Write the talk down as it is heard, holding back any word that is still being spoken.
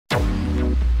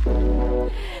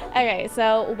Okay,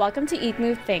 so welcome to Eat,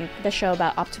 Move, Think, the show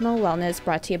about optimal wellness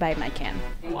brought to you by Medcan.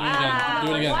 Wow.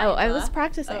 Do it again. Oh, I was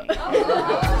practicing.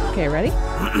 Okay, ready?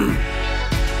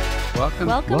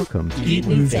 Welcome to Eat,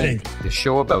 Move, Think, the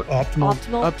show about Optimal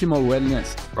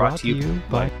wellness brought to you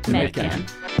by Medcan.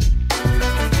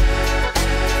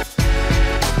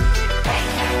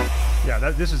 Yeah,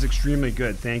 this is extremely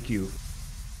good. Thank you.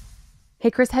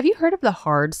 Hey, Chris, have you heard of the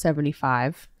Hard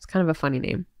 75? It's kind of a funny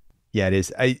name. Yeah, it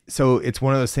is. So it's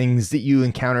one of those things that you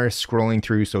encounter scrolling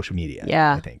through social media.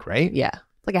 Yeah. I think, right? Yeah.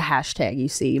 It's like a hashtag you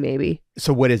see, maybe.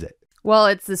 So what is it? Well,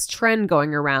 it's this trend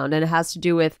going around, and it has to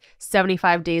do with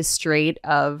 75 days straight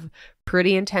of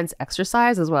pretty intense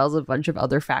exercise, as well as a bunch of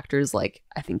other factors. Like,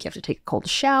 I think you have to take cold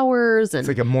showers. And It's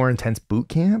like a more intense boot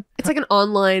camp? it's like an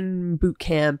online boot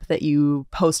camp that you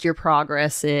post your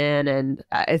progress in. And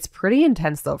it's pretty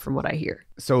intense, though, from what I hear.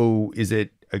 So is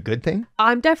it a good thing?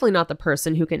 I'm definitely not the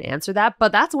person who can answer that,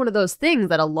 but that's one of those things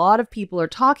that a lot of people are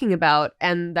talking about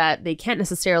and that they can't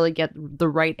necessarily get the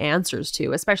right answers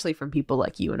to, especially from people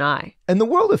like you and I. And the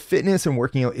world of fitness and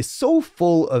working out is so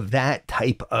full of that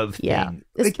type of thing. Yeah,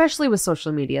 especially with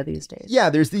social media these days. Yeah,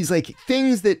 there's these like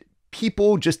things that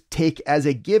people just take as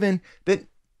a given that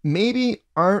maybe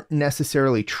aren't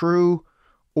necessarily true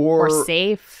or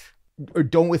safe or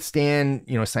don't withstand,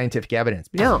 scientific evidence.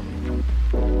 No.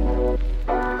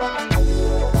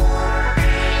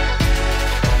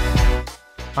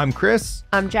 I'm Chris.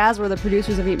 I'm Jazz. We're the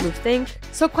producers of Eat, Move, Think.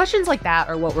 So questions like that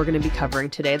are what we're going to be covering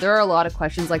today. There are a lot of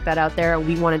questions like that out there, and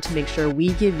we wanted to make sure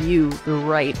we give you the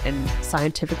right and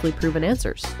scientifically proven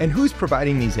answers. And who's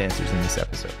providing these answers in this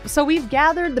episode? So we've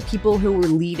gathered the people who were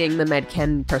leading the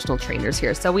Medcan personal trainers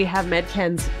here. So we have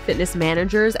Medcan's fitness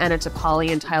managers, Anna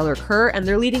Topali and Tyler Kerr, and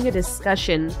they're leading a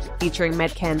discussion featuring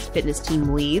Medcan's fitness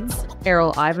team leads,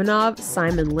 Errol Ivanov,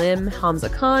 Simon Lim, Hamza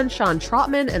Khan, Sean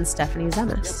Trotman, and Stephanie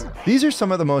Zemes. These are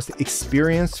some of the most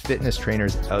experienced fitness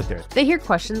trainers out there. They hear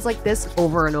questions like this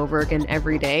over and over again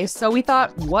every day, so we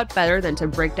thought, what better than to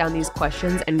break down these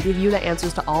questions and give you the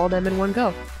answers to all of them in one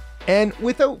go. And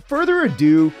without further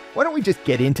ado, why don't we just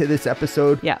get into this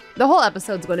episode? Yeah, the whole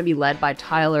episode's going to be led by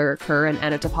Tyler Kerr and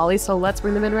Anna Topali, so let's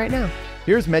bring them in right now.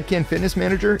 Here's Medcan fitness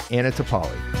manager, Anna Topali.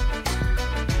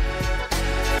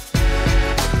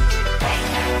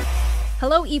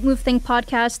 Hello, Eat, Move, Think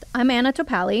podcast. I'm Anna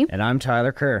Topali. And I'm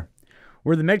Tyler Kerr.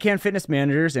 We're the Medcan fitness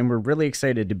managers, and we're really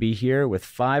excited to be here with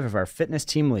 5 of our fitness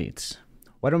team leads.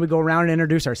 Why don't we go around and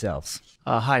introduce ourselves?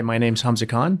 Hi, my name's Hamza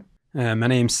Khan. My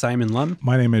name's Simon Lim.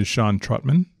 My name is Sean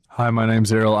Trotman. Hi, my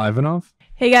name's Errol Ivanov.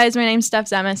 Hey guys, my name's Steph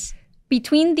Zemes.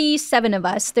 Between the 7 of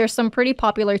us, there's some pretty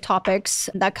popular topics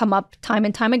that come up time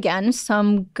and time again.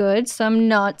 Some good, some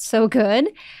not so good.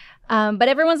 But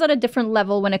everyone's at a different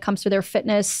level when it comes to their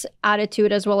fitness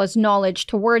attitude as well as knowledge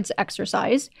towards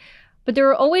exercise. But there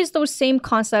are always those same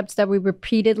concepts that we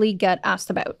repeatedly get asked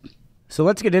about. So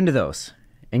let's get into those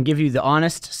and give you the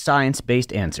honest,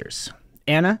 science-based answers.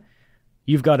 Anna,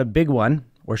 you've got a big one,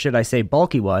 or should I say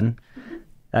bulky one,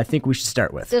 I think we should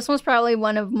start with. This one's probably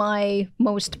one of my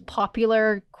most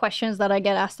popular questions that I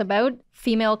get asked about.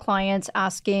 Female clients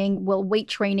asking, will weight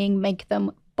training make them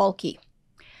bulky?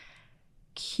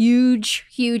 Huge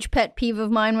pet peeve of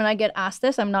mine when I get asked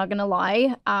this, I'm not going to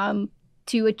lie.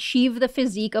 To achieve the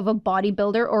physique of a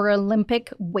bodybuilder or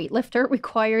Olympic weightlifter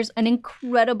requires an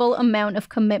incredible amount of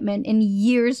commitment and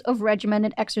years of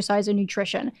regimented exercise and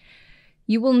nutrition.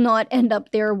 You will not end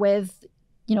up there with,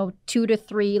 2 to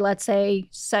 3, let's say,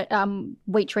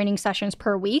 weight training sessions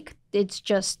per week. It's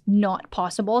just not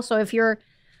possible. So if you're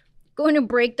going to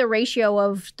break the ratio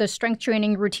of the strength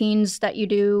training routines that you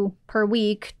do per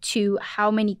week to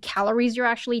how many calories you're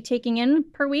actually taking in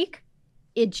per week,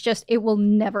 it will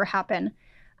never happen.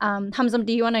 Hamza,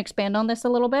 do you want to expand on this a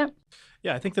little bit?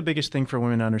 Yeah, I think the biggest thing for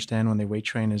women to understand when they weight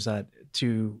train is that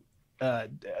your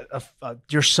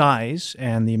size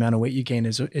and the amount of weight you gain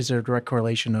is a direct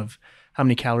correlation of how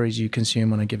many calories you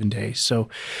consume on a given day. So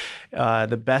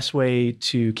the best way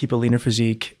to keep a leaner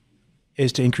physique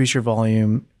is to increase your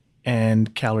volume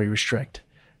and calorie restrict.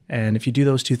 And if you do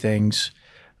those two things,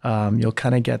 you'll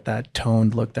kind of get that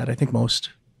toned look that I think most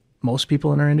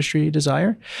people in our industry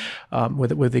desire,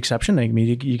 with the exception. I mean,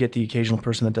 you get the occasional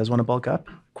person that does want to bulk up,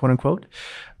 quote unquote.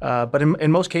 But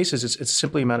in most cases, it's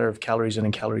simply a matter of calories in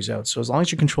and calories out. So as long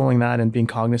as you're controlling that and being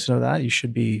cognizant of that, you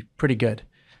should be pretty good.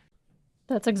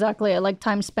 That's exactly it. Like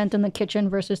time spent in the kitchen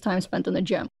versus time spent in the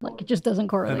gym. Like it just doesn't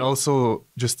correlate. And also,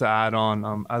 just to add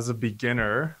on, as a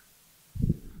beginner,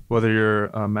 whether you're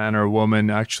a man or a woman,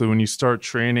 actually, when you start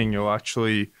training, you'll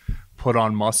actually put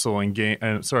on muscle and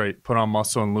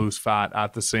lose fat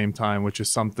at the same time, which is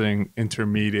something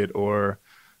intermediate or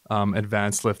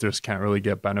advanced lifters can't really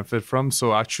get benefit from.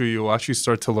 So actually, you'll actually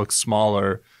start to look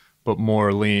smaller, but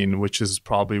more lean, which is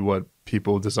probably what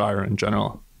people desire in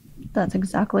general. That's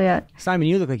exactly it. Simon,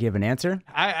 you look like you have an answer.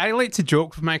 I like to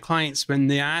joke with my clients when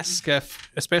they ask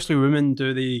if, especially women,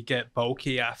 do they get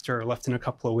bulky after lifting a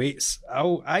couple of weights?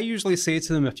 I usually say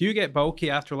to them, if you get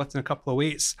bulky after lifting a couple of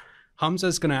weights,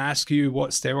 Hamza's going to ask you, what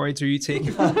steroids are you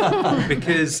taking?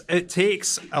 Because it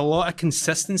takes a lot of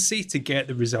consistency to get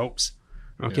the results.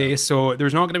 Okay, so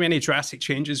there's not going to be any drastic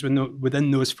changes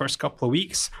within those first couple of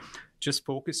weeks. Just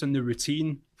focus on the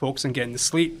routine, focus on getting the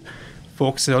sleep,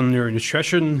 focus on your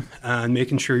nutrition, and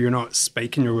making sure you're not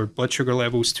spiking your blood sugar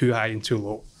levels too high and too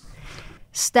low.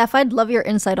 Steph, I'd love your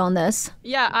insight on this.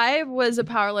 Yeah, I was a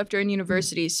power lifter in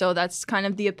university, so that's kind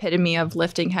of the epitome of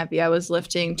lifting heavy. I was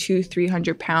lifting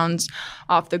 200-300 pounds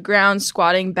off the ground,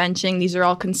 squatting, benching. These are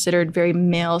all considered very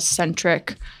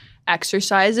male-centric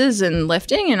exercises and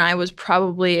lifting, and I was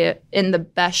probably in the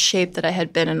best shape that I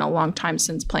had been in a long time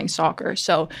since playing soccer.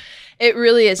 So it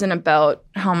really isn't about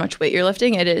how much weight you're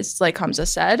lifting. It is, like Hamza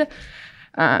said,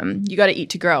 you got to eat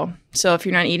to grow. So if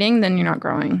you're not eating, then you're not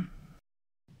growing.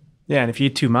 Yeah, and if you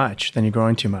eat too much, then you're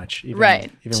growing too much.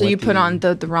 Right. So you put on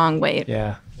the wrong weight.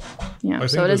 Yeah. Yeah.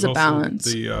 So it is a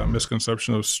balance. The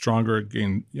misconception of stronger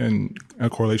gain in a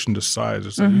correlation to size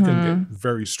is that you can get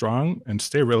very strong and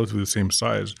stay relatively the same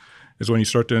size. Is when you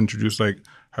start to introduce like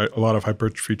a lot of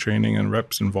hypertrophy training and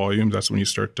reps and volumes. That's when you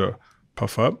start to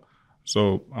puff up.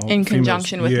 So in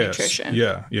conjunction with nutrition.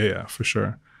 Yeah, for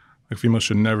sure. Like females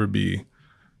should never be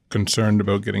concerned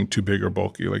about getting too big or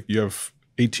bulky. Like you have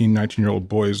 18, 19-year-old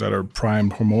boys that are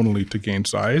primed hormonally to gain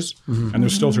size, and they're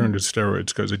still turning to steroids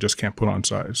because they just can't put on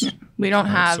size. Yeah. We don't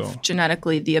have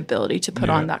genetically the ability to put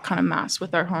on that kind of mass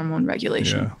with our hormone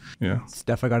regulation. Yeah.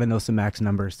 Steph, I got to know some max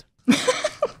numbers.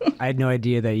 I had no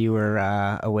idea that you were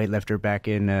a weightlifter back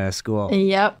in school.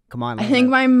 Yep. Come on. I think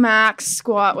my max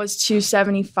squat was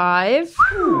 275.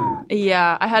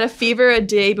 Yeah. I had a fever a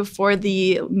day before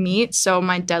the meet, so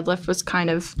my deadlift was kind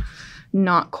of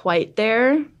not quite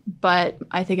there, but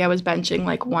I think I was benching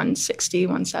like 160,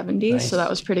 170, so that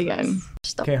was pretty good.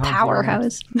 Just a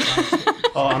powerhouse.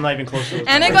 Oh, I'm not even close to it.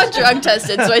 And I got drug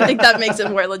tested, so I think that makes it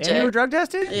more legit. And you were drug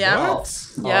tested? Yeah. What?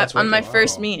 Yep, on my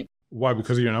first meet. Why?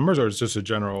 Because of your numbers, or it's just a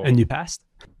general? And you passed?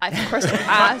 Of course I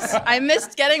passed. I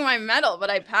missed getting my medal, but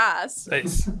I passed.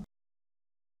 Nice.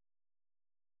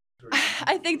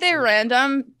 I think they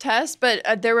random test,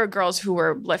 but there were girls who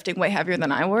were lifting way heavier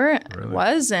than I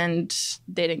was, and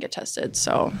they didn't get tested.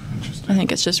 So I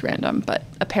think it's just random. But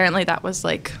apparently that was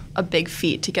like a big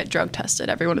feat to get drug tested.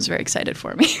 Everyone was very excited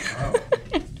for me.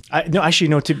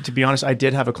 To be honest, I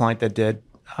did have a client that did.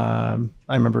 I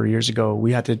remember years ago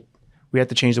we had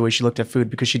to change the way she looked at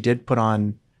food because she did put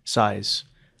on size,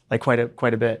 like quite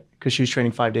a bit, because she was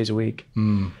training 5 days a week.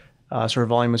 So her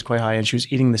volume was quite high, and she was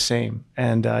eating the same,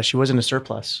 and she was in a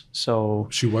surplus. So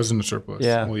she was in a surplus.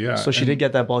 Yeah. Well, yeah. So she did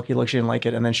get that bulky look. She didn't like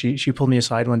it, and then she pulled me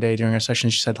aside one day during our session.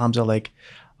 She said, "Hamza, like,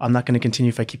 I'm not going to continue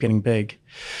if I keep getting big."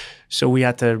 So we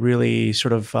had to really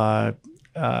sort of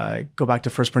go back to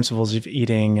first principles of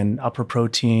eating and upper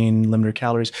protein, limit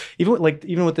calories.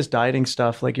 Even with this dieting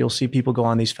stuff, like you'll see people go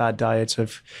on these fad diets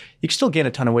of, you can still gain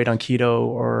a ton of weight on keto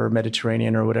or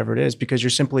Mediterranean or whatever it is, because you're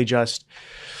simply just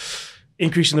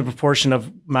increasing the proportion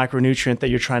of macronutrient that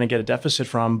you're trying to get a deficit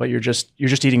from, but you're just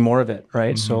eating more of it,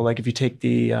 right? So like if you take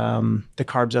the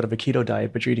carbs out of a keto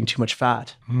diet, but you're eating too much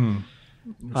fat, and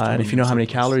if you know how many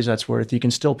calories that's worth, you can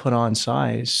still put on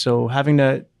size. So having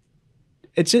to,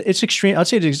 it's extreme. I'd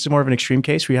say it's more of an extreme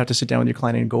case where you have to sit down with your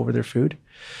client and go over their food,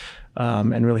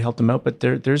 and really help them out. But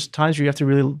there's times where you have to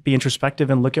really be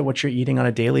introspective and look at what you're eating on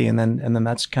a daily, and then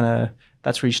that's where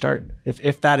you start.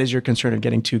 If that is your concern of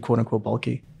getting too quote unquote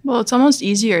bulky. Well, it's almost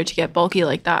easier to get bulky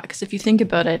like that, because if you think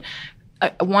about it,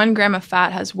 1 gram of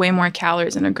fat has way more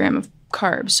calories than a gram of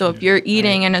carbs. So if you're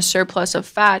eating in a surplus of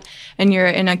fat and you're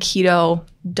in a keto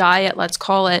diet, let's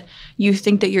call it, you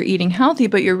think that you're eating healthy,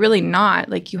 but you're really not.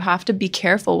 Like, you have to be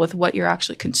careful with what you're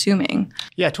actually consuming.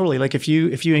 Yeah, totally. Like if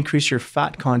you increase your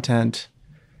fat content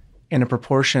in a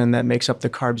proportion that makes up the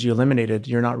carbs you eliminated,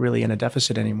 you're not really in a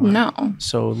deficit anymore. No.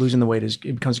 So losing the weight it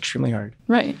becomes extremely hard.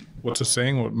 Right. What's the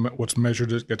saying? What's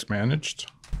measured gets managed.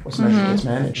 What's measured gets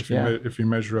managed. If you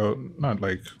measure out, not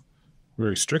like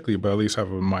very strictly, but at least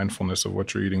have a mindfulness of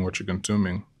what you're eating, what you're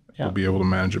consuming, you'll be able to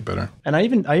manage it better. And I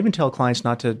even tell clients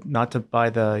not to buy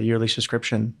the yearly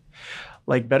subscription.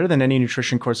 Like, better than any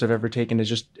nutrition course I've ever taken is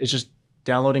just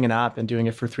downloading an app and doing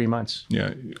it for 3 months.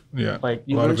 Yeah. Like,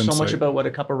 you learn so much about what a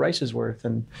cup of rice is worth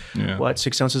and what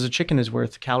 6 ounces of chicken is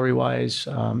worth, calorie wise,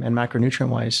 and macronutrient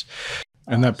wise.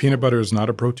 And that peanut butter is not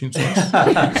a protein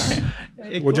source.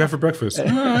 What'd you have for breakfast? I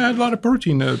had a lot of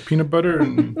protein, peanut butter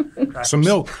and some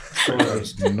milk. So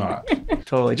it's not.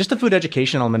 Totally. Just the food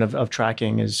education element of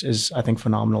tracking is I think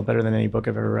phenomenal, better than any book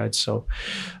I've ever read. So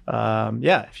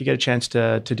if you get a chance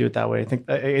to do it that way, I think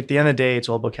at the end of the day, it's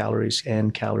all about calories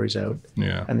in, calories out.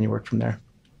 Yeah. And then you work from there.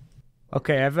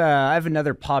 Okay, I have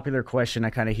another popular question I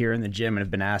kind of hear in the gym and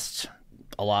have been asked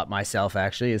a lot myself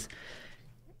actually is,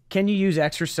 can you use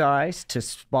exercise to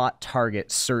spot target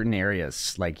certain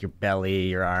areas like your belly,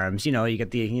 your arms? You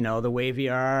get the wavy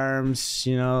arms,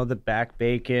 the back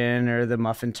bacon or the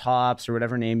muffin tops or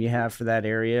whatever name you have for that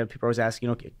area. People are always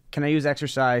asking, can I use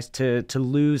exercise to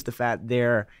lose the fat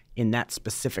there in that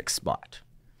specific spot?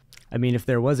 I mean, if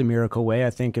there was a miracle way, I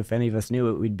think if any of us knew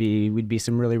it, we'd be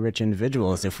some really rich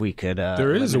individuals if we could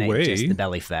there is a way. Just the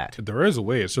belly fat. There is a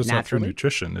way. It's just naturally. Not through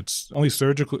nutrition. It's only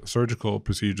surgical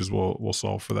procedures will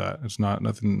solve for that. It's not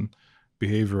nothing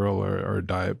behavioral or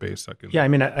diet based. Yeah, I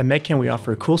mean, at Medcan we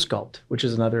offer Cool Sculpt, which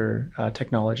is another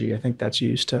technology. I think that's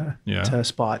used to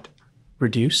spot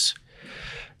reduce.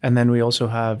 And then we also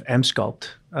have M Sculpt.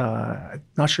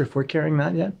 Not sure if we're carrying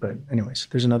that yet, but anyways,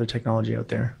 there's another technology out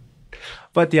there.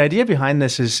 But the idea behind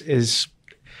this is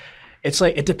it's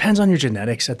like it depends on your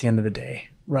genetics at the end of the day,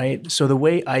 right? So the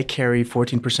way I carry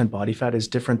 14% body fat is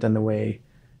different than the way,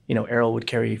 Errol would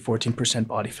carry 14%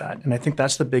 body fat. And I think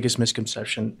that's the biggest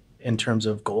misconception in terms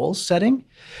of goals setting.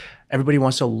 Everybody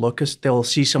wants to look, they'll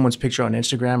see someone's picture on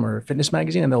Instagram or fitness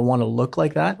magazine and they'll want to look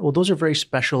like that. Well, those are very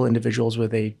special individuals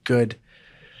with a good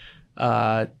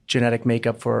genetic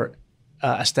makeup for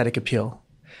aesthetic appeal.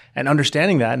 And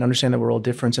understanding that we're all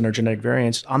different in our genetic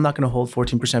variants, I'm not going to hold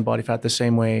 14% body fat the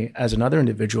same way as another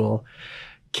individual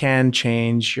can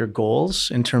change your goals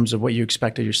in terms of what you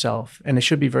expect of yourself. And it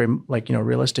should be very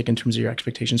realistic in terms of your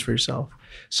expectations for yourself.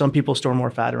 Some people store more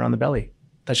fat around the belly.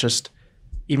 That's just,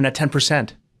 even at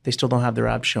 10%, they still don't have their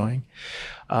abs showing.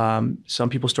 Some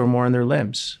people store more in their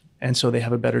limbs. And so they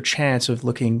have a better chance of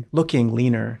looking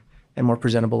leaner and more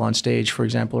presentable on stage, for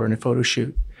example, or in a photo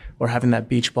shoot, or having that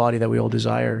beach body that we all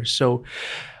desire. So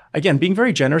again, being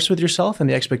very generous with yourself and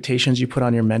the expectations you put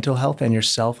on your mental health and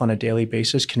yourself on a daily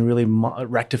basis can really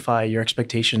rectify your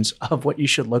expectations of what you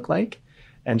should look like,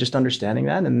 and just understanding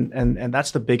that. And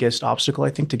that's the biggest obstacle, I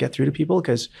think, to get through to people,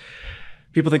 because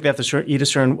people think they have to eat a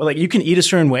certain, you can eat a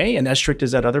certain way and as strict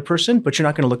as that other person, but you're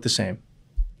not going to look the same.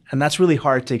 And that's really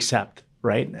hard to accept,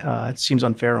 right? It seems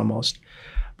unfair almost.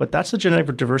 But that's the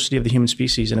genetic diversity of the human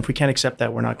species. And if we can't accept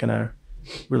that, we're not going to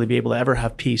really be able to ever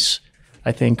have peace,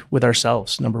 I think, with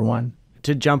ourselves, number one.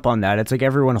 To jump on that, it's like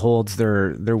everyone holds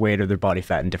their weight or their body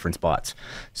fat in different spots.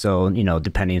 So,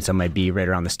 depending, some might be right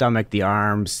around the stomach, the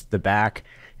arms, the back.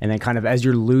 And then kind of as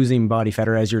you're losing body fat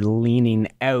or as you're leaning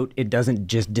out, it doesn't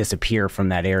just disappear from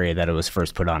that area that it was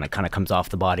first put on. It kind of comes off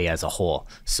the body as a whole.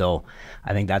 So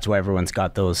I think that's why everyone's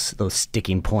got those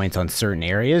sticking points on certain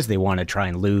areas. They want to try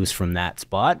and lose from that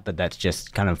spot, but that's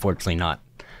just kind of unfortunately not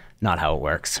how it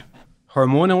works.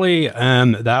 Hormonally,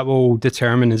 that will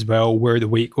determine as well where the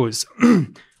weight goes.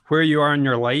 Where you are in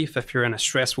your life, if you're in a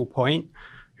stressful point,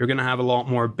 you're going to have a lot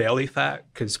more belly fat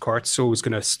because cortisol is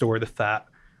going to store the fat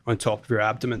on top of your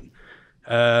abdomen.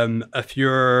 If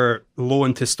you're low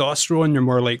in testosterone, you're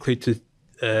more likely to,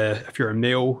 if you're a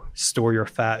male, store your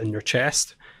fat in your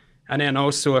chest. And then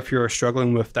also if you're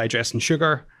struggling with digesting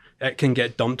sugar, it can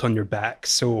get dumped on your back.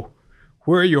 So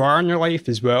where you are in your life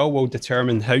as well will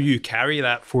determine how you carry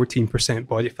that 14%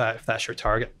 body fat if that's your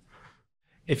target.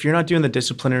 If you're not doing the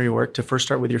disciplinary work to first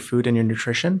start with your food and your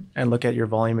nutrition and look at your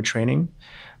volume of training,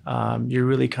 you're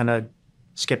really kind of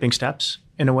skipping steps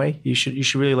in a way. You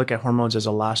should really look at hormones as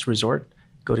a last resort.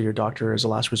 Go to your doctor as a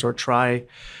last resort. Try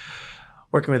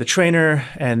working with a trainer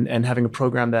and having a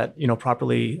program that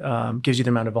properly gives you the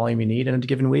amount of volume you need in a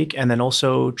given week. And then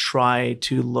also try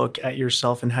to look at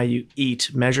yourself and how you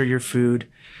eat. Measure your food.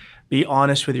 Be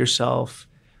honest with yourself.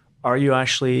 Are you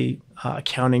actually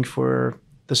accounting for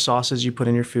the sauces you put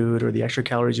in your food or the extra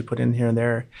calories you put in here and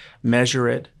there? Measure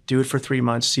it. Do it for 3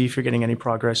 months. See if you're getting any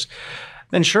progress.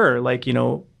 Then sure,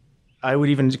 I would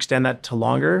even extend that to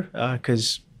longer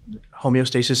because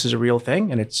homeostasis is a real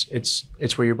thing, and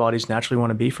it's where your bodies naturally want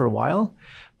to be for a while.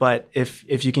 But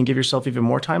if you can give yourself even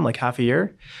more time, like half a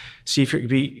year, see if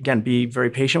be very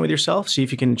patient with yourself, see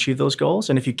if you can achieve those goals.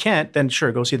 And if you can't, then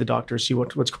sure, go see the doctor, see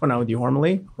what's going on with you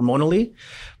hormonally.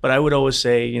 But I would always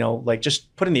say,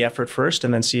 just put in the effort first,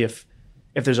 and then see if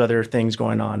there's other things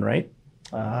going on, right?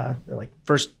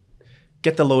 First,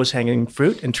 get the lowest hanging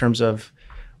fruit in terms of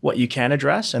what you can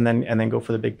address, and then go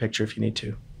for the big picture if you need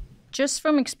to. Just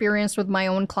from experience with my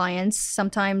own clients,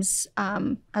 sometimes,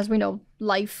 as we know,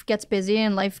 life gets busy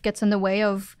and life gets in the way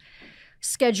of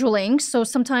scheduling. So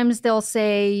sometimes they'll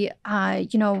say, I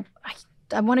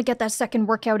want to get that second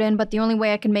workout in, but the only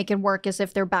way I can make it work is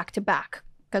if they're back to back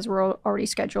because we're already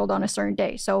scheduled on a certain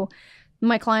day. So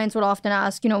my clients would often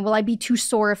ask, will I be too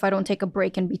sore if I don't take a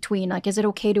break in between? Like, is it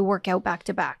okay to work out back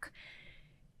to back?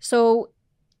 So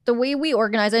the way we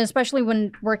organize it, especially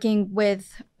when working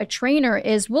with a trainer,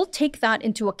 is we'll take that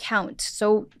into account.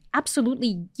 So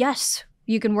absolutely, yes,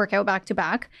 you can work out back to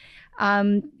back.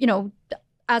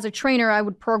 As a trainer, I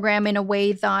would program in a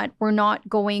way that we're not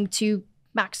going to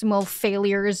maximal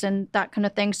failures and that kind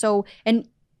of thing. So, and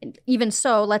even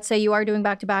so, let's say you are doing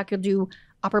back to back, you'll do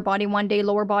upper body one day,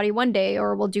 lower body one day,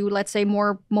 or we'll do, let's say,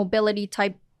 more mobility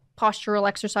type postural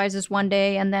exercises one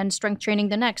day and then strength training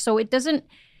the next. So it doesn't,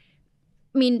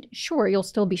 sure, you'll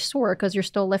still be sore because you're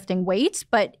still lifting weights,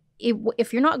 but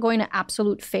if you're not going to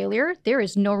absolute failure, there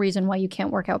is no reason why you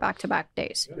can't work out back-to-back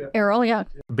days. Errol, yeah.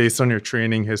 Based on your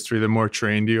training history, the more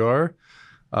trained you are,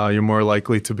 you're more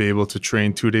likely to be able to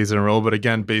train 2 days in a row. But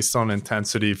again, based on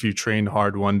intensity, if you trained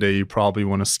hard one day, you probably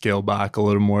want to scale back a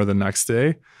little more the next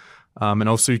day. And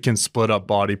also you can split up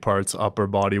body parts, upper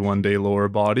body one day, lower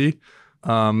body.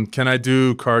 Can I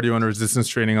do cardio and resistance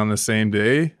training on the same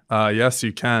day? Yes,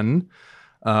 you can.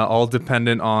 All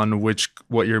dependent on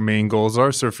what your main goals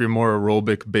are. So if you're more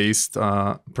aerobic based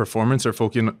performance or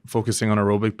focusing on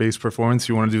aerobic based performance,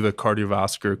 you want to do the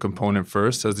cardiovascular component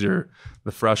first as you're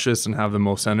the freshest and have the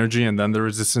most energy, and then the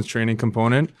resistance training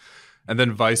component. And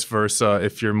then vice versa,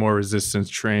 if you're more resistance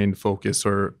trained focus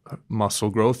or muscle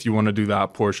growth, you want to do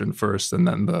that portion first and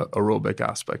then the aerobic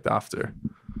aspect after.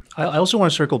 I also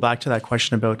want to circle back to that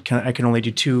question about I can only do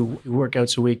 2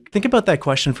 workouts a week. Think about that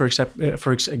question for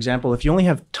example. If you only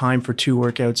have time for 2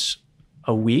 workouts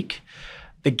a week,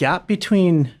 the gap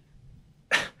between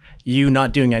you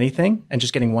not doing anything and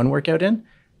just getting 1 workout in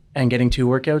and getting 2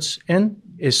 workouts in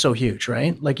is so huge,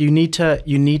 right? Like you need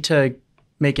to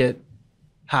make it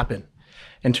happen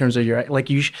in terms of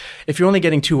if you're only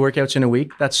getting 2 workouts in a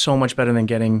week, that's so much better than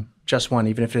getting just 1,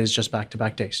 even if it is just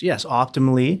back-to-back days. Yes,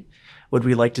 optimally, would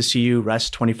we like to see you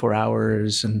rest 24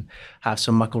 hours and have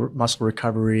some muscle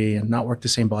recovery and not work the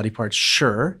same body parts?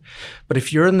 Sure. But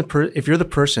if you're the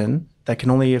person that can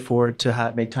only afford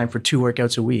to make time for 2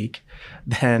 workouts a week,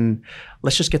 then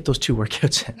let's just get those 2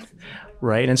 workouts in,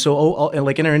 right? And so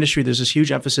like in our industry, there's this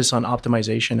huge emphasis on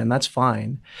optimization, and that's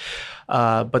fine.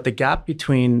 But the gap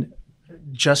between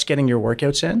just getting your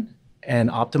workouts in and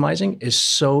optimizing is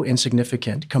so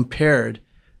insignificant compared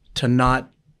to not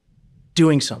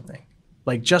doing something.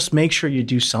 Like, just make sure you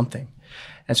do something.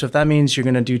 And so if that means you're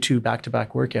going to do 2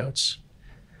 back-to-back workouts,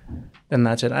 then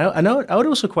that's it. I would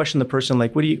also question the person,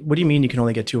 like, what do you mean you can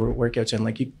only get 2 workouts in?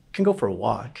 Like, you can go for a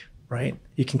walk, right?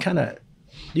 You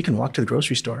can walk to the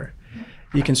grocery store.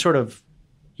 You can sort of,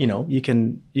 you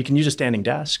can use a standing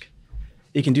desk.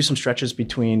 You can do some stretches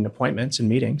between appointments and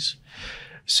meetings.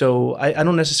 So I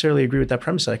don't necessarily agree with that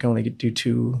premise that I can only do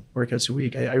 2 workouts a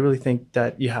week. I really think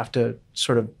that you have to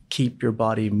sort of keep your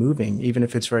body moving, even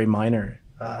if it's very minor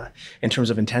in terms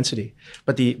of intensity.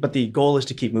 But the goal is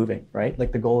to keep moving, right?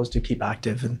 Like the goal is to keep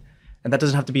active, and that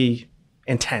doesn't have to be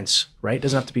intense, right? It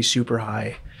doesn't have to be super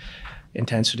high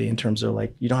intensity in terms of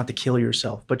like, you don't have to kill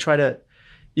yourself, but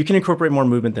you can incorporate more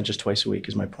movement than just twice a week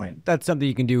is my point. That's something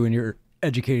you can do when you're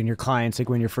educating your clients, like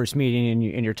when you're first meeting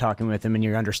and you're talking with them and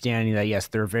you're understanding that, yes,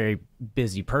 they're a very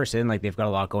busy person, like they've got a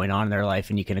lot going on in their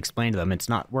life, and you can explain to them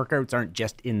workouts aren't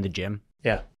just in the gym.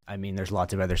 Yeah. There's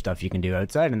lots of other stuff you can do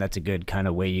outside, and that's a good kind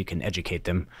of way you can educate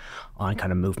them on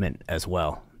kind of movement as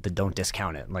well. Don't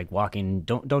discount it. Like walking,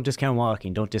 don't discount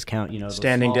walking, don't discount,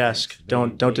 standing desk.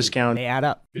 Don't discount. They add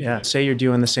up. Yeah. Say you're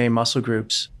doing the same muscle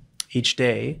groups each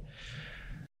day.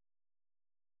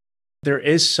 There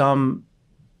is some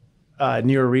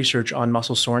neuro research on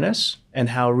muscle soreness and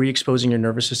how re-exposing your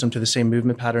nervous system to the same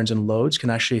movement patterns and loads can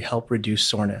actually help reduce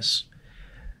soreness.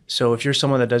 So if you're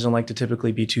someone that doesn't like to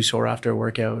typically be too sore after a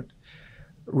workout,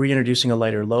 reintroducing a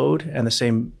lighter load and the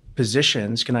same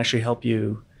positions can actually help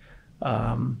you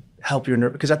help your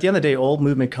nerve, because at the end of the day, all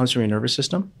movement comes from your nervous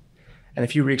system. And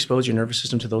if you re-expose your nervous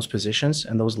system to those positions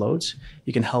and those loads,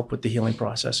 you can help with the healing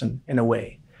process in a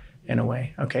way.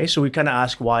 Okay, so we kind of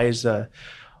ask, why is the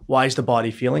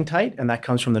body feeling tight? And that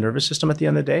comes from the nervous system at the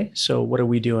end of the day. So what are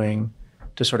we doing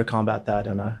to sort of combat that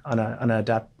on an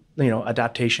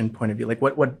adaptation point of view? Like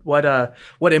what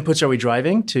inputs are we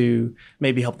driving to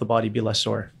maybe help the body be less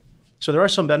sore? So there are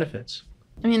some benefits.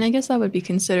 I guess that would be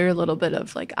considered a little bit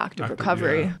of like active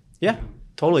recovery. Yeah,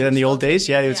 totally. In the old days,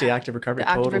 they would say active recovery.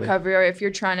 Active recovery, or if you're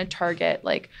trying to target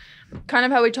like kind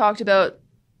of how we talked about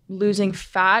losing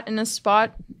fat in a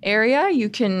spot area, you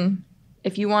can,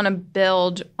 if you want to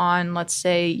build on, let's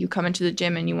say you come into the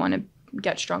gym and you want to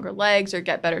get stronger legs or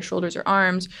get better shoulders or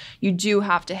arms, you do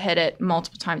have to hit it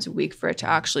multiple times a week for it to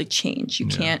actually change. You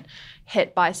can't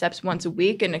hit biceps once a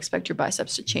week and expect your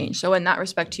biceps to change. So in that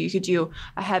respect too, you could do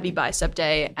a heavy bicep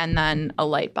day and then a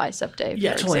light bicep day.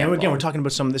 Yeah, totally. And again, we're talking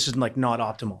about this is like not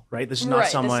optimal, right? This is not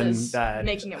someone this is that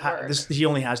making it work. He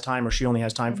only has time or she only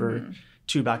has time for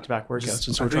 2 back-to-back workouts.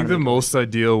 And so I think the most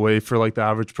ideal way for like the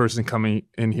average person coming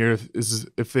in here is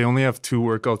if they only have 2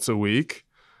 workouts a week,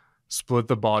 split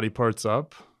the body parts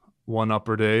up, one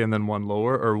upper day and then one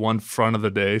lower, or one front of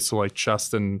the day. So like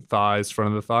chest and thighs, front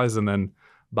of the thighs, and then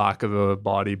back of the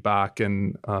body, back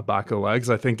and back of the legs.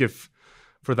 I think if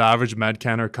for the average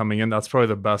Medcanner coming in, that's probably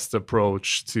the best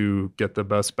approach to get the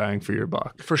best bang for your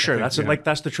buck. For sure. That's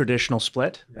the traditional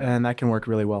split, and that can work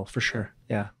really well for sure.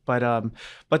 Yeah.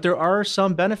 But there are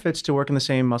some benefits to working the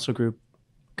same muscle group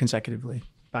consecutively,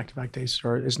 back-to-back days,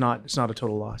 or it's not a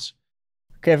total loss.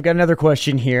 Okay, I've got another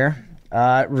question here.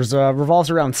 It revolves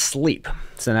around sleep.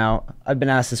 So now I've been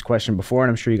asked this question before, and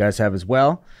I'm sure you guys have as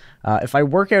well. If I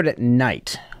work out at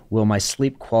night, will my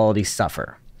sleep quality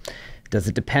suffer? Does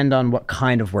it depend on what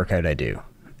kind of workout I do?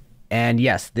 And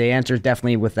yes, the answer is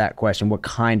definitely with that question, what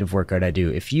kind of workout I do.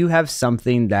 If you have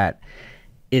something that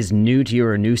is new to you,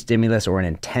 or a new stimulus or an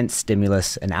intense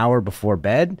stimulus an hour before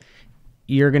bed,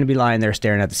 you're going to be lying there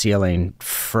staring at the ceiling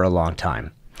for a long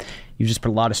time. You just put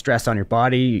a lot of stress on your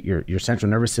body. Your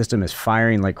central nervous system is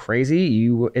firing like crazy.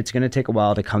 It's going to take a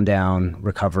while to come down,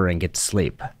 recover, and get to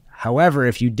sleep. However,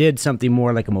 if you did something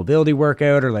more like a mobility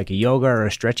workout or like a yoga or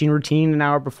a stretching routine an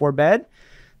hour before bed,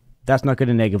 that's not going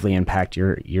to negatively impact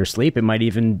your sleep. It might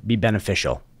even be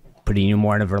beneficial, putting you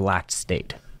more in a relaxed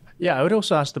state. Yeah, I would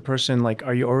also ask the person, like,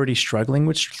 are you already struggling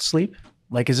with sleep?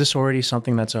 Like, is this already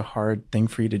something that's a hard thing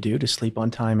for you to do, to sleep on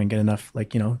time and get enough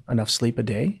sleep a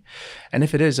day? And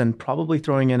if it is, then probably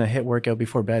throwing in a HIIT workout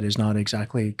before bed is not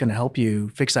exactly going to help you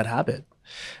fix that habit.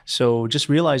 So just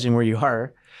realizing where you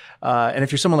are. And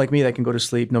if you're someone like me that can go to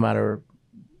sleep no matter,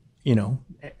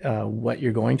 what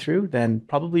you're going through, then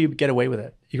probably you get away with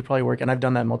it. You could probably work. And I've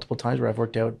done that multiple times where I've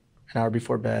worked out an hour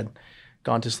before bed,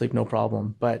 gone to sleep, no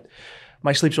problem. But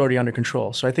my sleep's already under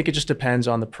control. So I think it just depends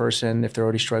on the person, if they're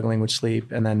already struggling with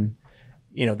sleep. And then,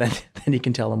 then you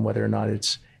can tell them whether or not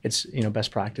it's best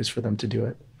practice for them to do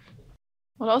it.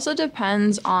 Well, it also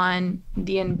depends on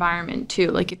the environment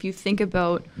too. Like if you think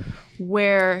about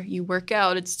where you work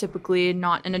out, it's typically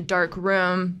not in a dark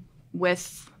room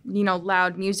with,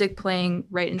 loud music playing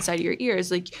right inside your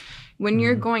ears. Like when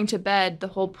you're going to bed, the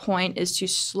whole point is to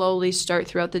slowly start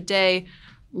throughout the day,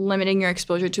 limiting your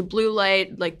exposure to blue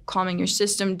light, like calming your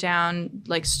system down,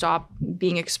 like stop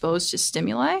being exposed to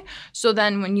stimuli. So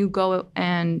then when you go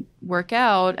and work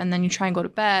out and then you try and go to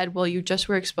bed, well, you just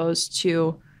were exposed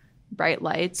to bright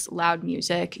lights, loud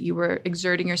music, you were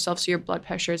exerting yourself so your blood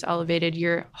pressure is elevated,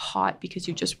 you're hot because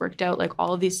you just worked out. Like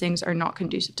all of these things are not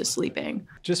conducive to sleeping.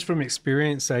 Just from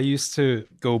experience, I used to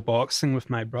go boxing with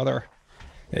my brother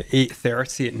at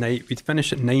 8:30 at night. We'd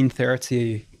finish at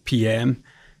 9:30 p.m.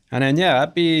 And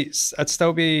then, I'd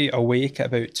still be awake at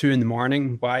about 2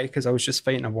 a.m. Why? Because I was just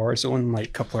fighting a war zone like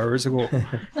a couple hours ago.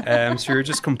 So you're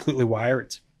just completely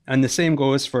wired. And the same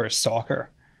goes for soccer.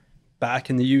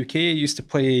 Back in the UK, I used to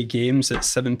play games at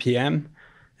 7 p.m.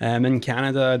 In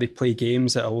Canada, they play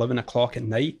games at 11 o'clock at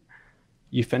night.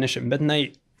 You finish at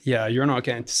midnight. Yeah, you're not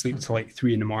getting to sleep till like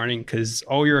 3 a.m. because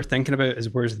all you're thinking about is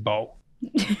where's the ball.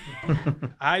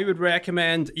 I would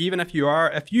recommend, even if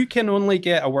you can only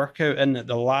get a workout in at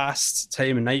the last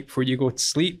time of night before you go to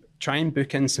sleep, try and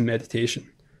book in some meditation.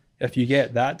 If you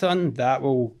get that done, that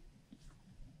will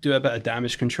do a bit of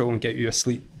damage control and get you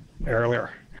asleep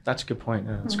earlier. That's a good point.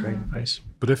 Yeah, that's great advice.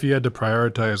 But if you had to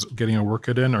prioritize getting a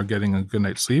workout in or getting a good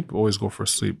night's sleep, always go for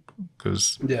sleep,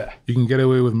 because you can get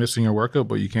away with missing your workout,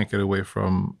 but you can't get away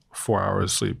from 4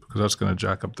 hours sleep, because that's going to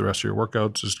jack up the rest of your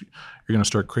workouts. You're going to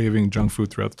start craving junk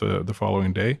food throughout the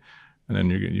following day, and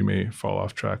then you may fall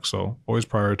off track. So always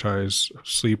prioritize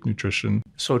sleep, nutrition.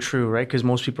 So true, right? Because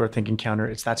most people are thinking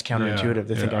that's counterintuitive.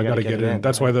 They think I got to get it in.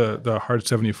 That's why the hard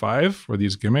 75 or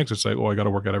these gimmicks, it's like, I got to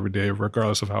work out every day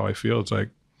regardless of how I feel. It's like,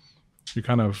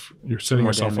 you're setting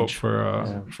yourself up for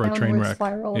a train wreck.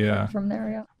 From there,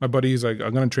 yeah. My buddy's like,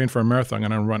 I'm going to train for a marathon.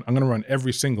 I'm going to run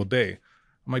every single day.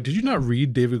 I'm like, did you not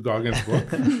read David Goggins' book?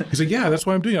 He's like, yeah, that's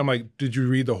what I'm doing. I'm like, did you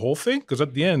read the whole thing? Because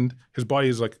at the end, his body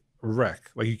is like a wreck.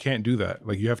 Like you can't do that.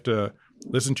 Like you have to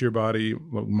listen to your body,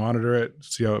 monitor it,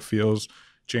 see how it feels,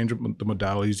 change the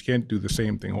modalities. You can't do the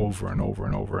same thing over and over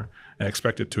and over and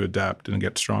expect it to adapt and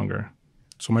get stronger.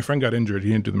 So my friend got injured. He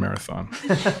didn't do the marathon.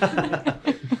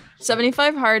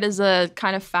 75 Hard is a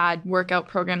kind of fad workout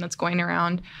program that's going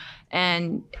around.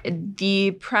 And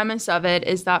the premise of it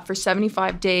is that for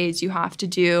 75 days, you have to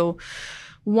do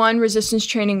one resistance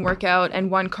training workout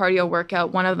and one cardio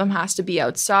workout. One of them has to be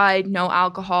outside, no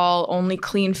alcohol, only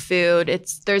clean food.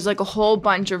 There's like a whole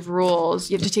bunch of rules.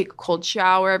 You have to take a cold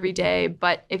shower every day.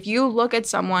 But if you look at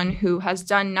someone who has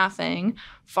done nothing,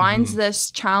 finds this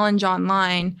challenge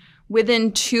online,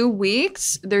 within 2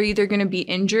 weeks, they're either going to be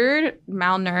injured,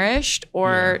 malnourished,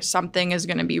 or something is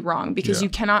going to be wrong, because you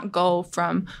cannot go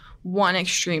from one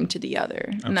extreme to the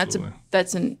other. Absolutely. And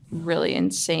that's a really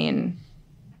insane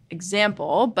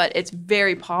example, but it's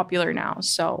very popular now.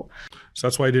 So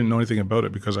that's why I didn't know anything about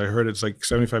it, because I heard it's like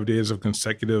 75 days of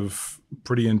consecutive,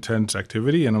 pretty intense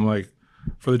activity. And I'm like,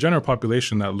 for the general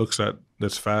population that looks at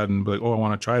this fad and be like, oh, I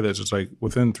want to try this, it's like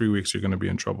within 3 weeks, you're going to be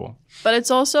in trouble. But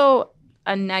it's also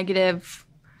a negative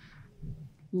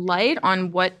light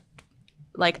on what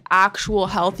like actual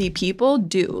healthy people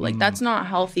do. Like that's not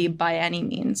healthy by any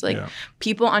means. Like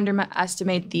people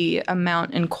underestimate the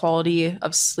amount and quality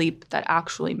of sleep that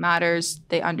actually matters.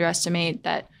 They underestimate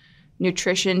that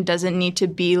nutrition doesn't need to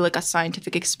be like a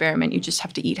scientific experiment. You just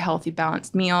have to eat healthy,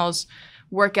 balanced meals.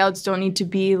 Workouts don't need to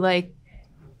be like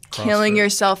CrossFit. Killing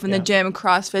yourself in the gym,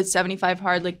 CrossFit, 75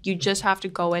 hard. Like you just have to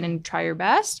go in and try your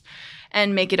best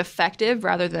and make it effective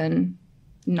rather than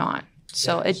not.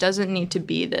 So it doesn't need to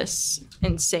be this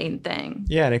insane thing.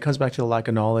 Yeah, and it comes back to the lack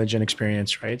of knowledge and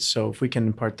experience, right? So if we can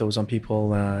impart those on people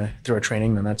through our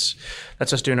training, then that's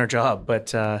us doing our job.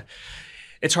 But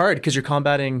it's hard because you're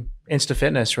combating Insta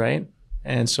fitness, right?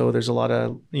 And so there's a lot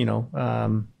of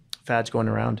fads going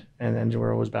around, and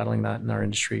we're always battling that in our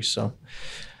industry. So,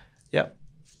 yeah.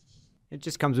 It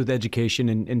just comes with education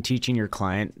and teaching your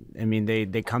client. I mean,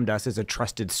 they come to us as a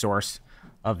trusted source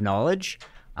of knowledge.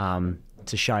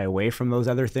 To shy away from those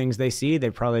other things they see, they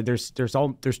probably there's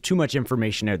too much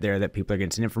information out there that people are getting.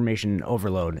 It's an information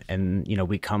overload, and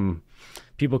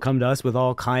people come to us with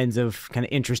all kinds of kind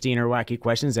of interesting or wacky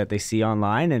questions that they see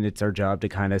online, and it's our job to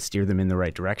kind of steer them in the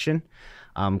right direction.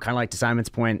 Kind of like to Simon's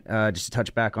point, just to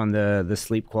touch back on the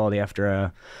sleep quality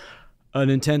after an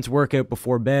intense workout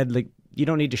before bed. Like you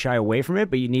don't need to shy away from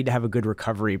it, but you need to have a good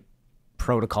recovery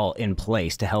protocol in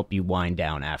place to help you wind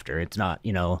down after. It's not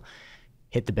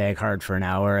hit the bag hard for an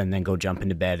hour and then go jump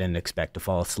into bed and expect to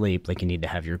fall asleep. Like you need to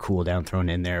have your cool down thrown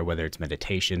in there, whether it's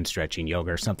meditation, stretching,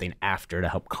 yoga, or something after to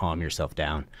help calm yourself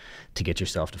down to get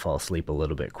yourself to fall asleep a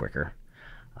little bit quicker.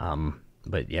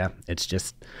 But yeah, it's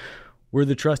just, we're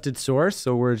the trusted source,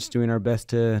 so we're just doing our best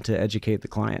to educate the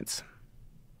clients.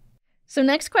 So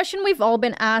next question we've all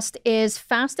been asked is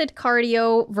fasted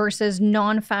cardio versus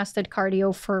non-fasted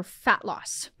cardio for fat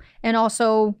loss. And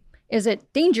also, is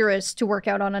it dangerous to work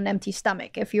out on an empty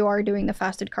stomach if you are doing the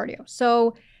fasted cardio?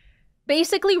 So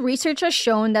basically, research has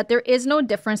shown that there is no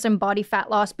difference in body fat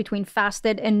loss between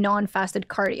fasted and non-fasted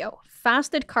cardio.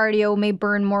 Fasted cardio may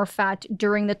burn more fat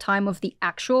during the time of the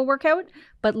actual workout,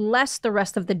 but less the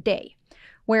rest of the day.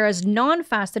 Whereas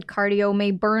non-fasted cardio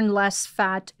may burn less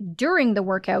fat during the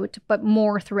workout, but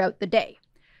more throughout the day.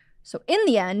 So in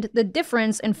the end, the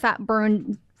difference in fat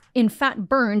burned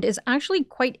is actually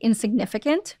quite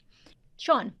insignificant.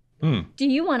 Sean, do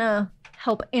you want to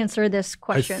help answer this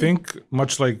question? I think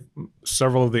much like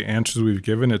several of the answers we've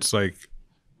given, it's like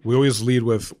we always lead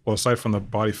with, well, aside from the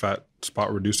body fat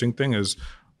spot reducing thing, is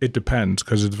it depends,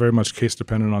 because it's very much case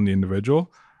dependent on the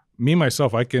individual. Me,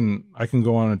 myself, I can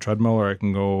go on a treadmill or I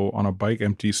can go on a bike,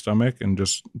 empty stomach, and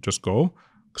just go,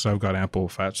 because I've got ample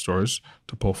fat stores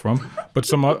to pull from. But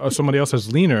somebody else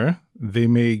that's leaner, they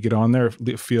may get on there,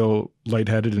 feel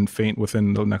lightheaded and faint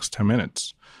within the next 10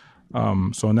 minutes.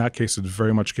 So in that case, it's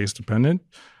very much case dependent.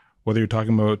 Whether you're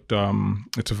talking about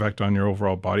its effect on your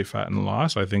overall body fat and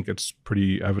loss, I think it's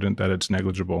pretty evident that it's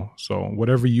negligible. So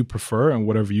whatever you prefer and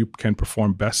whatever you can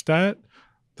perform best at,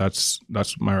 that's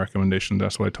my recommendation.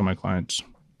 That's what I tell my clients.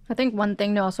 I think one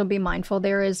thing to also be mindful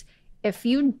there is if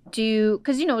you do,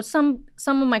 because some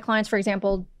of my clients, for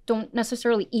example, don't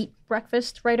necessarily eat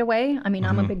breakfast right away. I mean,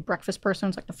 I'm a big breakfast person.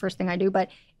 It's like the first thing I do. But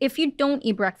if you don't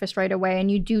eat breakfast right away and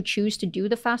you do choose to do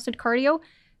the fasted cardio,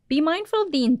 be mindful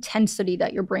of the intensity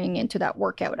that you're bringing into that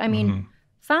workout. I mean,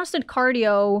 fasted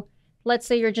cardio, let's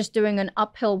say you're just doing an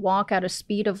uphill walk at a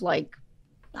speed of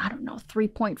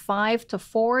 3.5 to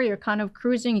 4. You're kind of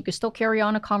cruising. You can still carry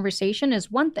on a conversation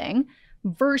is one thing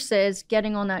versus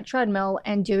getting on that treadmill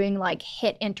and doing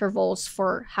HIIT intervals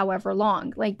for however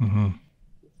long.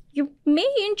 You may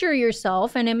injure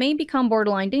yourself and it may become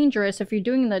borderline dangerous if you're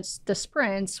doing the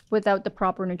sprints without the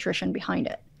proper nutrition behind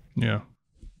it.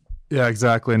 Yeah,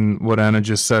 exactly. And what Anna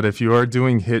just said, if you are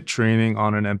doing HIIT training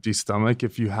on an empty stomach,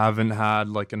 if you haven't had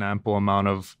an ample amount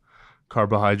of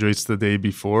carbohydrates the day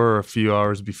before or a few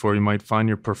hours before, you might find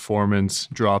your performance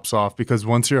drops off, because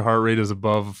once your heart rate is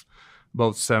above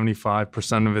about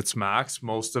 75% of its max,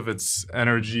 most of its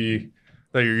energy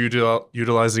that you're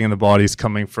utilizing in the body is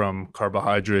coming from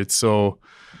carbohydrates. So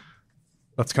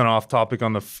that's kind of off topic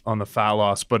on the fat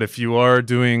loss. But if you are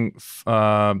doing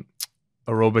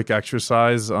aerobic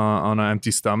exercise on an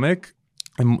empty stomach,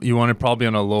 and you want it probably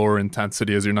on a lower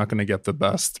intensity, as you're not going to get the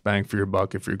best bang for your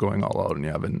buck if you're going all out and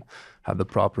you haven't had the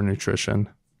proper nutrition.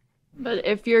 But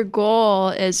if your goal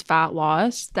is fat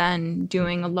loss, then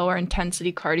doing a lower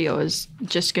intensity cardio is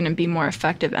just going to be more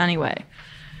effective anyway.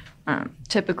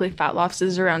 Typically, fat loss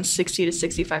is around 60 to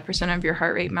 65% of your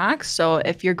heart rate max. So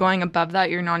if you're going above that,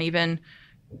 you're not even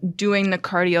doing the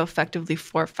cardio effectively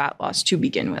for fat loss to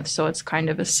begin with. So it's kind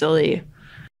of a silly.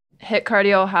 HIIT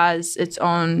cardio has its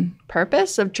own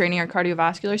purpose of training your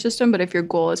cardiovascular system, but if your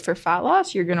goal is for fat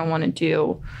loss, you're going to want to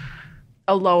do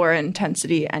a lower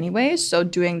intensity anyway. So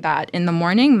doing that in the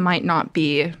morning might not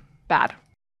be bad.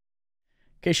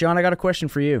 Okay, Sean, I got a question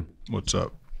for you. What's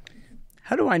up?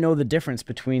 How do I know the difference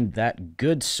between that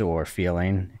good sore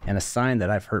feeling and a sign that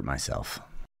I've hurt myself?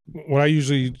 What I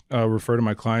usually refer to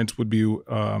my clients would be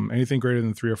anything greater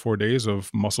than 3 or 4 days of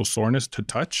muscle soreness to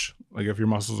touch. Like if your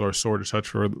muscles are sore to touch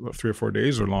for 3 or 4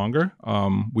 days or longer,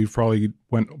 we've probably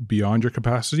went beyond your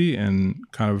capacity and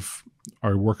kind of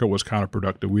our workout was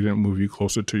counterproductive. We didn't move you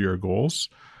closer to your goals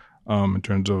in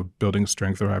terms of building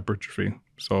strength or hypertrophy.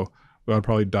 So I'd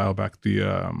probably dial back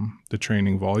the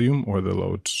training volume or the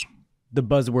loads. The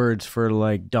buzzwords for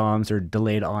like DOMS or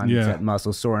delayed onset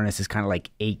muscle soreness is kind of like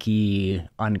achy,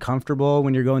 uncomfortable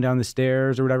when you're going down the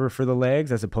stairs or whatever for the legs,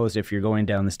 as opposed to if you're going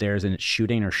down the stairs and it's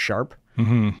shooting or sharp.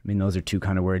 I mean, those are two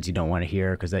kind of words you don't want to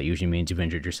hear because that usually means you've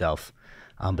injured yourself.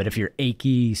 But if you're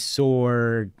achy,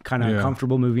 sore, kind of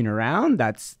uncomfortable moving around,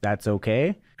 that's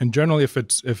okay. And generally, if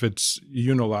it's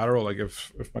unilateral, like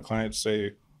if my clients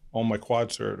say, "Oh, my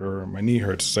quads hurt" or "My knee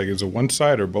hurts," it's like, is it one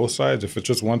side or both sides? If it's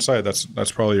just one side,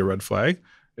 that's probably a red flag.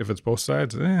 If it's both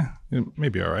sides, it may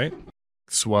be all right.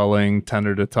 Swelling,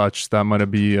 tender to touch, that might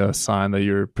be a sign that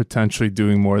you're potentially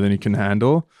doing more than you can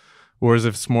handle. Whereas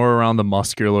if it's more around the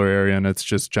muscular area and it's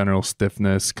just general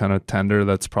stiffness, kind of tender,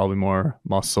 that's probably more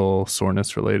muscle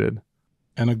soreness related.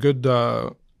 And a good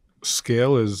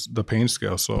scale is the pain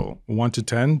scale. So 1 to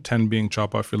 10, 10 being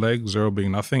chop off your leg, 0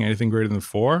 being nothing. Anything greater than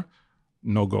 4,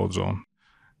 no-go zone.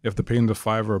 If the pain is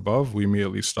 5 or above, we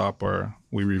immediately stop or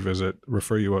we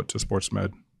refer you out to sports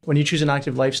med. When you choose an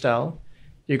active lifestyle,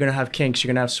 you're going to have kinks, you're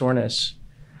going to have soreness.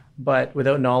 But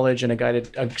without knowledge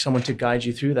and someone to guide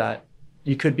you through that,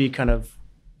 you could be kind of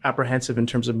apprehensive in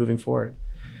terms of moving forward.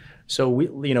 So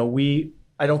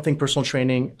I don't think personal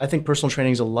training, I think personal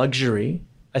training is a luxury.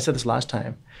 I said this last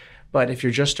time, but if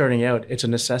you're just starting out, it's a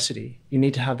necessity. You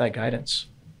need to have that guidance.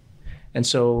 And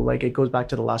so like it goes back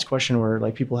to the last question where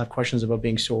like people have questions about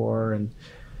being sore and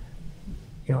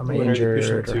am I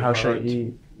injured or how should I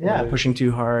eat? Yeah, pushing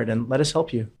too hard, and let us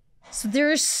help you. So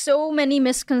there's so many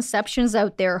misconceptions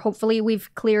out there. Hopefully we've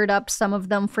cleared up some of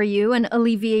them for you and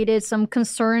alleviated some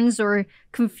concerns or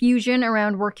confusion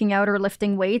around working out or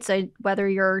lifting weights, whether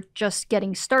you're just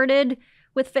getting started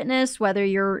with fitness, whether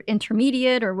you're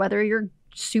intermediate, or whether you're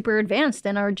super advanced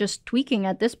and are just tweaking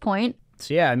at this point.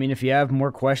 So yeah, I mean, if you have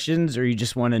more questions or you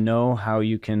just want to know how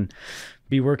you can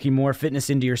be working more fitness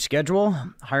into your schedule,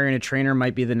 hiring a trainer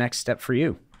might be the next step for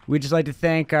you. We'd just like to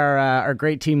thank our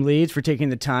great team leads for taking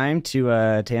the time to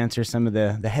answer some of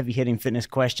the heavy-hitting fitness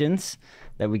questions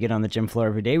that we get on the gym floor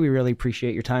every day. We really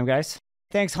appreciate your time, guys.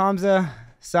 Thanks, Hamza,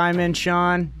 Simon,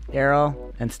 Sean,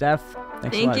 Errol, and Steph.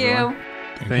 Thanks a lot, everyone.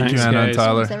 Thank you, Anna and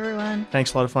Tyler. Thanks, everyone.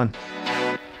 Thanks, a lot of fun.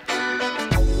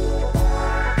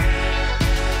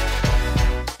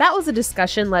 That was a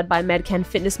discussion led by Medcan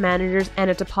fitness managers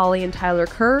Anna Topoli and Tyler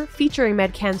Kerr, featuring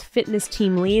Medcan's fitness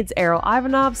team leads Errol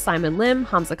Ivanov, Simon Lim,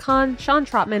 Hamza Khan, Sean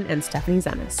Trotman, and Stephanie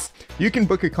Zenes. You can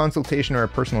book a consultation or a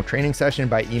personal training session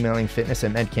by emailing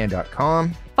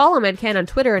fitness@medcan.com. Follow Medcan on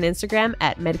Twitter and Instagram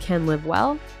at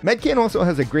MedcanLiveWell. Medcan also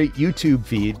has a great YouTube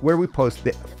feed where we post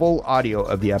the full audio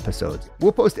of the episodes.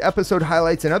 We'll post episode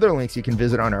highlights and other links you can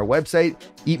visit on our website,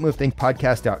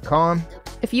 eatmovethinkpodcast.com.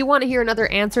 If you want to hear another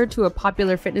answer to a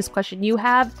popular fitness question you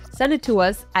have, send it to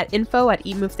us at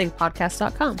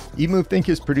info@eatmovethinkpodcast.com. Eat Move Think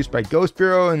is produced by Ghost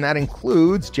Bureau, and that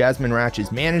includes Jasmine Ratch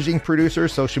is managing producer.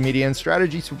 Social media and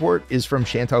strategy support is from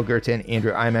Chantal Gertin,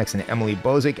 Andrew Imax, and Emily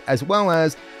Bozick, as well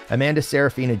as Amanda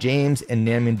Serafina James and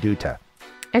Naman Dutta.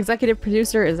 Executive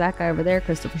producer is that guy over there,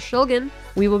 Christopher Shulgin.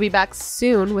 We will be back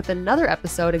soon with another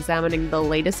episode examining the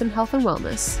latest in health and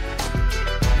wellness.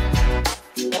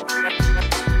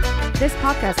 This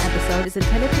podcast episode is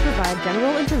intended to provide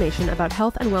general information about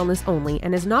health and wellness only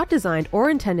and is not designed or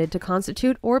intended to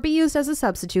constitute or be used as a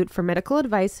substitute for medical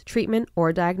advice, treatment,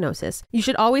 or diagnosis. You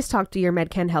should always talk to your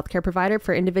Medcan healthcare provider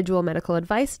for individual medical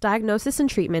advice, diagnosis, and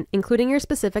treatment, including your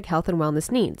specific health and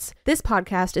wellness needs. This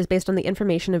podcast is based on the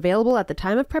information available at the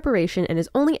time of preparation and is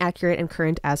only accurate and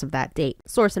current as of that date.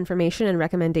 Source information and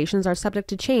recommendations are subject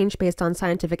to change based on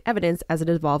scientific evidence as it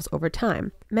evolves over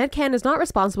time. Medcan is not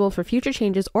responsible for future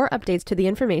changes or updates to the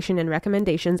information and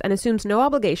recommendations and assumes no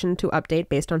obligation to update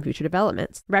based on future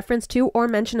developments. Reference to or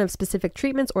mention of specific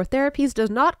treatments or therapies does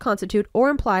not constitute or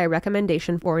imply a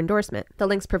recommendation or endorsement. The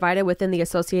links provided within the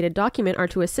associated document are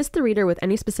to assist the reader with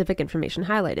any specific information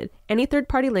highlighted. Any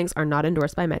third-party links are not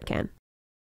endorsed by Medcan.